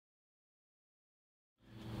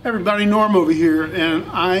Everybody, Norm over here, and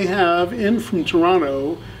I have in from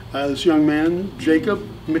Toronto this young man, Jacob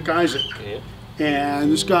McIsaac. Yeah.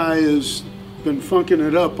 And this guy has been funking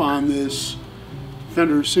it up on this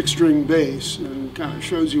Fender 6-string bass, and kind of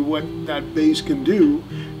shows you what that bass can do.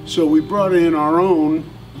 So we brought in our own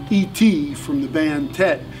E.T. from the band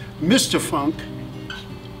Tett, Mr. Funk,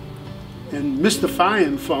 and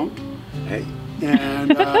Mystifying Funk. Hey.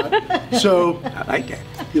 And so I like that.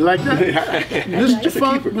 you like that? Mr.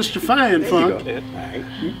 Funk, Mr. Frying Funk, and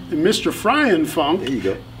Mr. Frying Funk. There you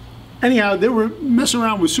go. Anyhow, they were messing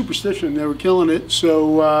around with Superstition. They were killing it.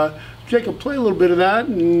 So Jacob, play a little bit of that,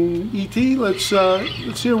 and E.T., let's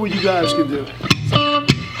hear what you guys can do.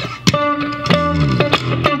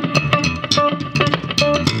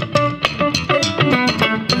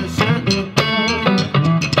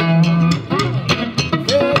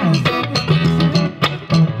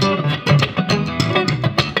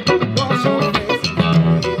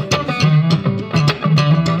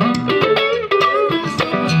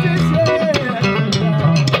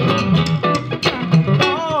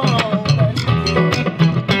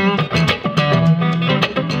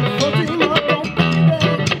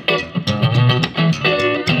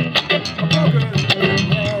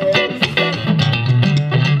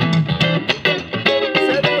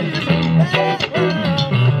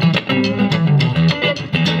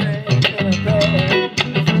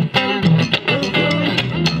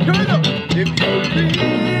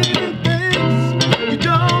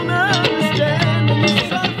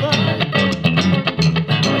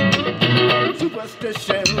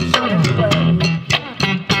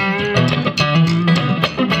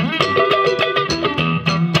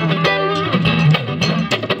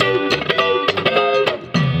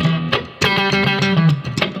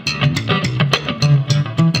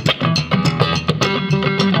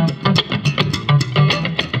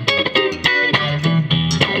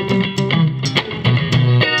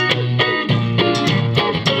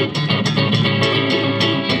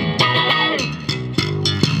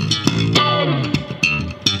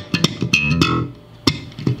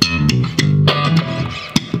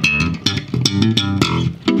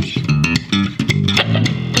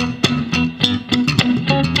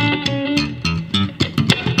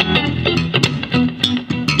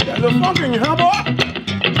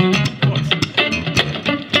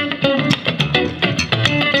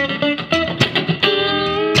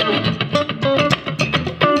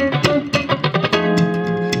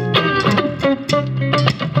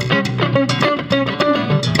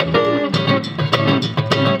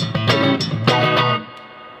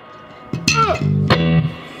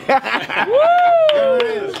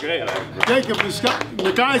 Jacob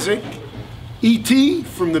McIsaac, E.T.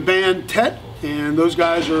 from the band Tett, and those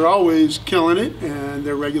guys are always killing it, and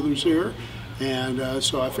they're regulars here. And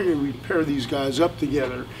so I figured we'd pair these guys up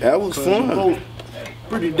together. That was fun. They're both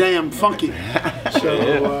pretty damn funky.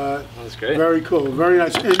 So that was great. Very cool, very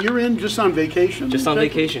nice. And you're in just on vacation? Just on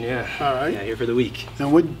vacation, yeah. All right. Yeah, here for the week.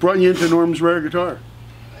 And what brought you into Norm's Rare Guitar?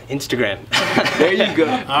 Instagram. There you go.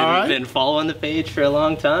 All right. Been following the page for a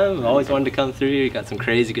long time. I've always wanted to come through. You got some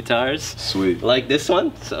crazy guitars. Sweet. Like this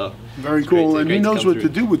one, so. Very cool, and he knows what to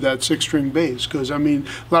do with that 6-string bass, because I mean,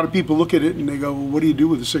 a lot of people look at it and they go, well, what do you do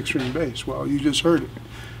with a 6-string bass? Well, you just heard it.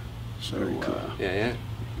 So, Yeah.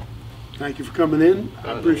 thank you for coming in.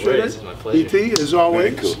 I appreciate it. It's my pleasure. E.T., as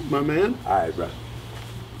always, Cool. my man. All right, bro.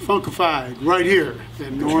 Funkified, right here,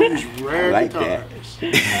 in Norm's Rare I like Guitars.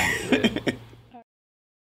 that.